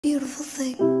Beautiful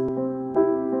thing.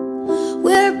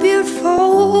 We're a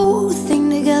beautiful thing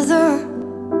together,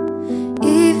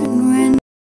 even when.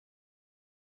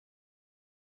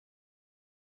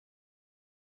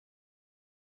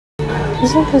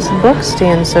 Isn't this book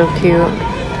stand so cute?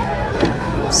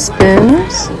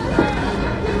 Spins.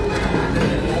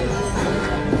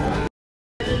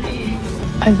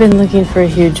 I've been looking for a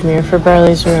huge mirror for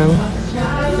Barley's room.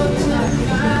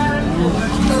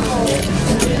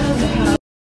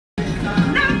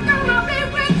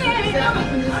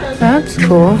 That's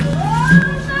cool.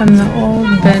 From the old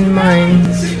Ben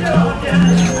Mines.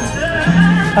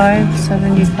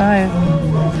 $5.75.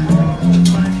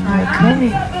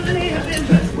 Okay.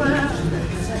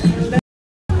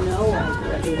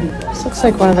 This looks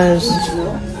like one of those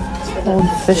old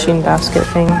fishing basket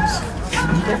things.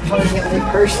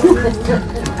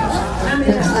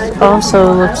 It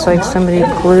also looks like somebody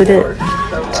glued it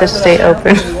to stay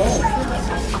open.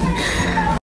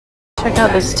 Check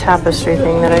out this tapestry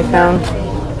thing that I found.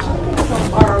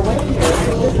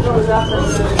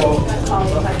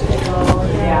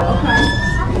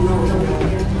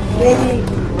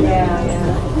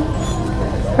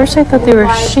 First I thought they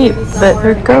were sheep, but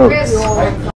they're goats.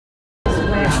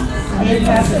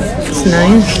 It's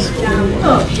nice.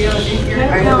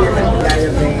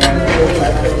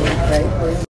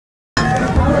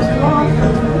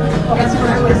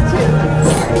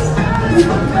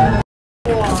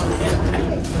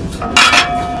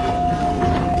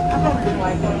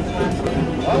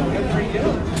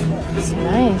 It's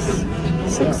nice.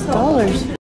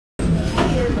 $6.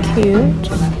 Cute.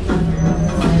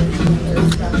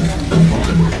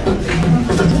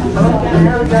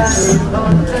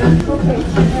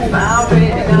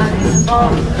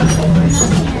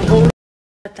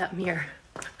 At that mirror.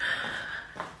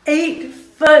 8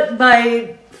 foot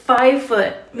by 5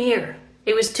 foot mirror.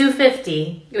 It was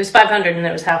 $250. It was $500 and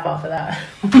it was half off of that.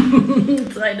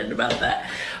 Excited about that.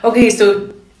 Okay,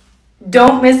 so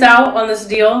don't miss out on this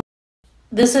deal.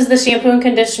 This is the shampoo and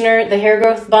conditioner, the hair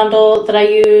growth bundle that I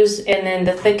use, and then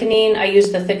the thickening. I use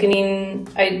the thickening.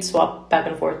 I swap back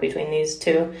and forth between these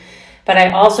two. But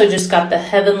I also just got the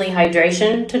Heavenly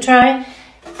Hydration to try.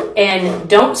 And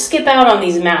don't skip out on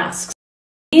these masks.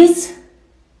 These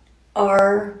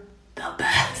are the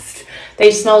best.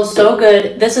 They smell so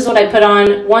good. This is what I put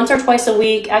on once or twice a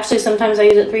week. Actually, sometimes I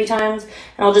use it 3 times.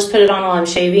 And I'll just put it on while I'm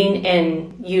shaving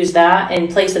and use that in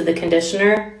place of the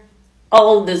conditioner.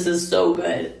 All of this is so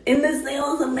good. And the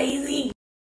sale is amazing.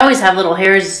 I always have little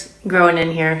hairs growing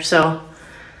in here, so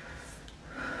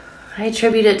I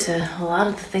attribute it to a lot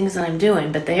of the things that I'm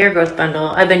doing. But the hair growth bundle,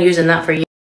 I've been using that for years.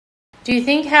 Do you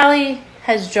think Hallie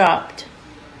has dropped?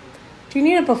 Do you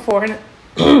need a before and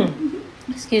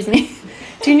excuse me?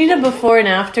 Do you need a before and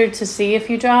after to see if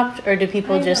you dropped, or do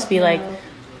people just be like,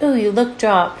 "Ooh, you look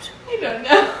dropped"? I don't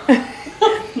know.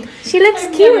 She looks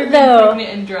cute though.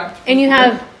 And you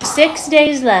have 6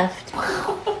 days left.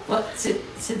 Well,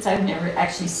 since I've never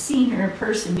actually seen her in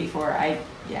person before, I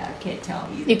can't tell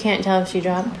either. You can't tell if she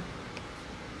dropped?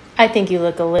 I think you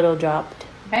look a little dropped.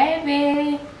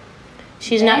 Baby.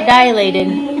 She's not dilated.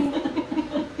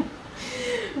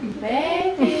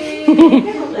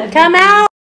 Baby. Come out.